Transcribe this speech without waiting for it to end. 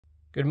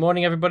Good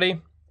morning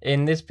everybody.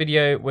 In this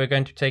video we're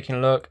going to be taking a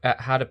look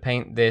at how to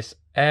paint this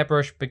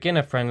airbrush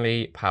beginner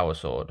friendly power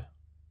sword.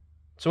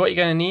 So what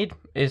you're going to need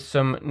is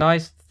some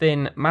nice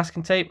thin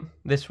masking tape.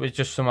 This was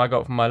just some I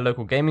got from my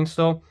local gaming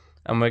store,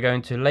 and we're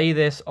going to lay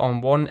this on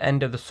one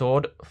end of the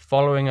sword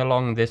following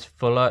along this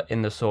fuller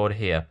in the sword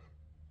here.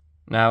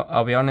 Now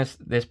I'll be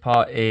honest, this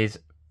part is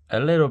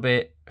a little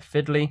bit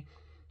fiddly,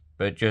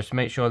 but just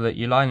make sure that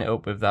you line it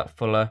up with that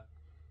fuller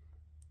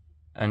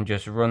and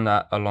just run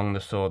that along the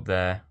sword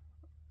there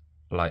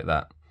like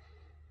that.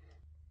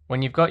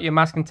 When you've got your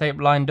masking tape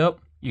lined up,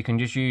 you can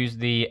just use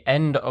the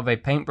end of a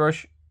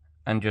paintbrush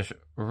and just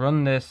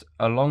run this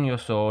along your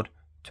sword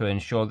to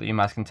ensure that your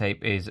masking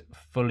tape is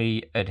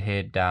fully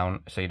adhered down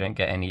so you don't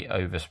get any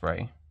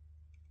overspray.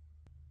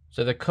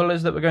 So the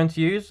colours that we're going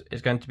to use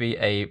is going to be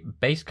a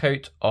base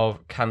coat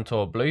of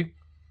Cantor blue,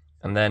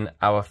 and then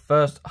our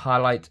first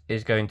highlight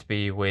is going to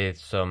be with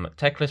some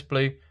Teclis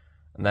blue,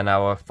 and then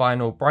our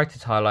final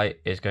brightest highlight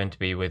is going to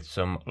be with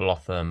some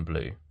Lothern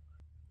blue.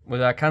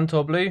 With our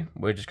Cantor blue,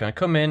 we're just going to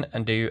come in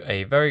and do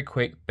a very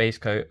quick base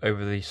coat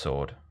over the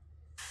sword.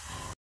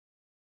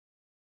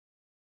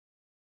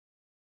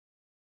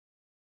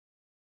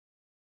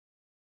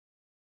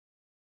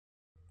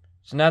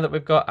 So now that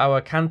we've got our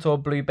Cantor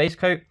blue base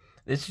coat,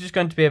 this is just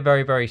going to be a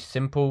very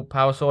simple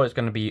power sword. It's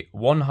going to be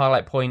one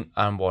highlight point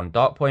and one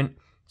dark point.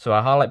 So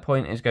our highlight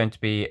point is going to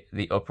be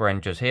the upper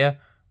end just here,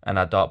 and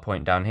our dark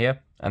point down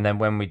here. And then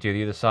when we do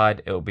the other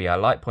side, it will be our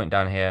light point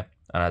down here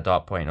and our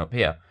dark point up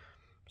here.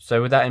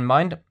 So with that in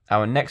mind,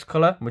 our next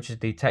colour, which is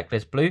the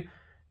Teclis blue,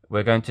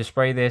 we're going to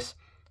spray this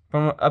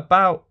from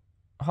about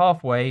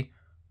halfway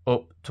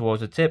up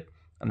towards the tip,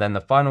 and then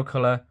the final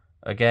colour,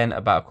 again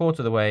about a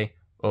quarter of the way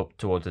up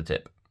towards the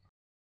tip.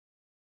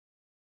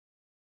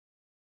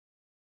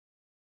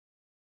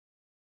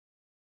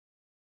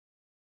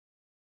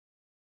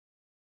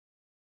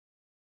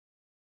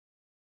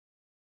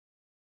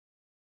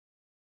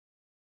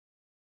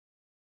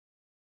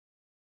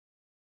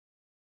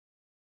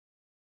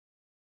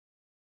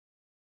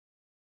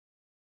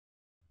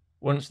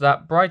 Once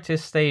that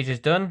brightest stage is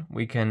done,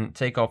 we can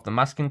take off the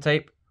masking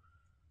tape.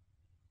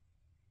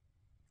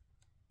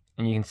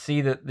 And you can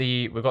see that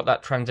we've got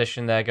that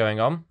transition there going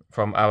on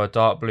from our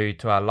dark blue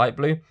to our light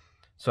blue.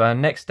 So our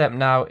next step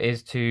now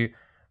is to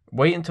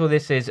wait until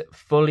this is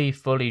fully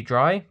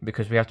dry,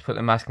 because we have to put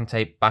the masking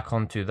tape back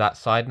onto that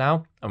side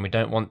now, and we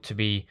don't want to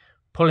be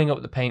pulling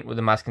up the paint with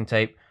the masking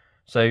tape.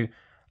 So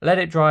let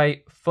it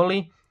dry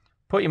fully,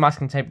 put your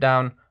masking tape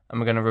down, and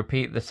we're going to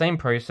repeat the same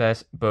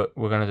process, but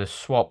we're going to just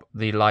swap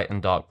the light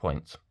and dark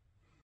points.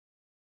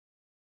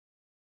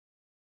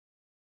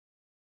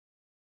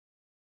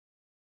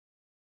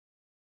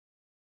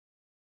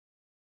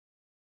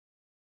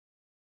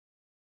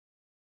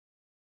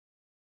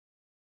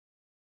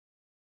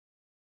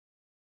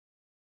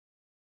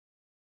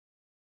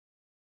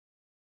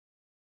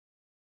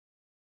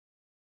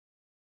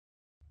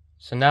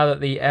 So now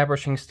that the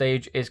airbrushing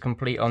stage is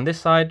complete on this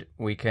side,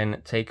 we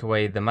can take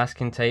away the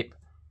masking tape.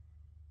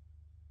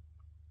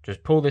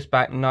 Just pull this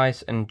back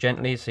nice and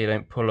gently so you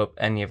don't pull up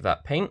any of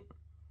that paint.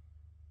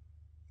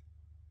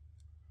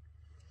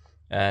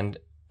 And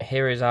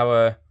here is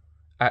our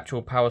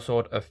actual power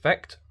sword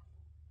effect.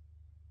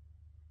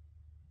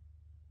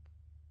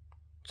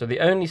 So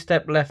the only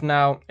step left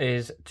now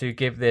is to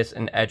give this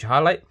an edge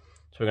highlight.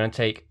 So we're going to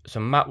take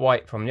some matte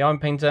white from the Iron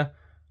Painter,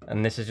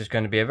 and this is just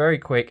going to be a very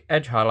quick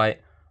edge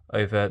highlight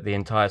over the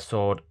entire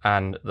sword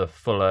and the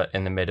fuller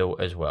in the middle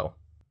as well.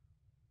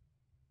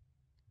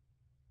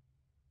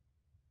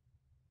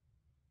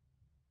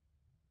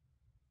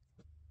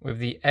 With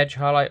the edge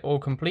highlight all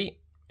complete,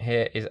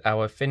 here is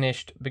our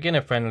finished beginner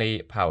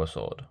friendly power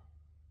sword.